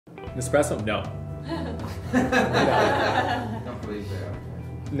Espresso? No. Don't believe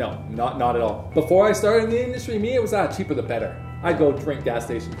that. No, not at all. Before I started in the industry, it was cheaper the better. I'd go drink gas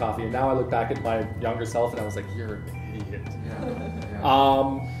station coffee, and now I look back at my younger self and I was like, you're an idiot.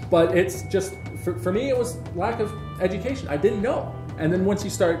 Yeah. But it's just, for me, it was lack of education. I didn't know. And then once you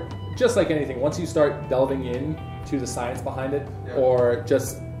start, just like anything, once you start delving in to the science behind it, or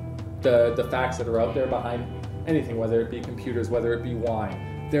just the facts that are out there behind anything, whether it be computers, whether it be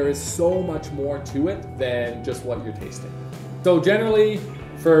wine, there is so much more to it than just what you're tasting. So generally,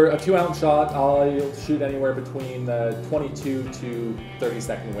 for a 2-ounce shot, I'll shoot anywhere between the 22 to 30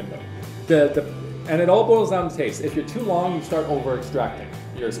 second window. And it all boils down to taste. If you're too long, you start over extracting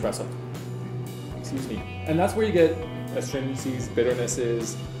your espresso. Excuse me. And that's where you get astringencies,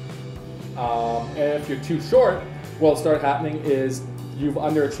 bitternesses. And if you're too short, what'll start happening is you've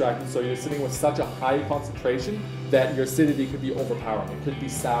under extracted, so you're sitting with such a high concentration that your acidity could be overpowering. It could be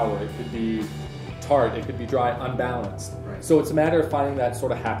sour, it could be tart, it could be dry, unbalanced. Right. So it's a matter of finding that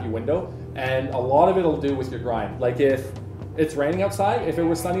sort of happy window, and a lot of it will do with your grind. Like if it's raining outside, if it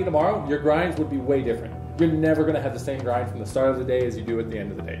was sunny tomorrow, your grinds would be way different. You're never going to have the same grind from the start of the day as you do at the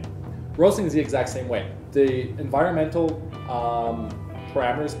end of the day. Roasting is the exact same way. The environmental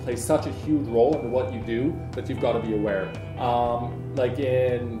parameters play such a huge role in what you do that you've got to be aware. Like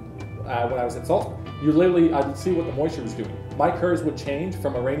when I was in Salzburg, I would see what the moisture was doing. My curves would change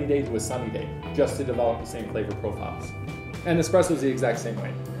from a rainy day to a sunny day just to develop the same flavor profiles. And espresso is the exact same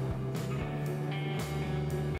way.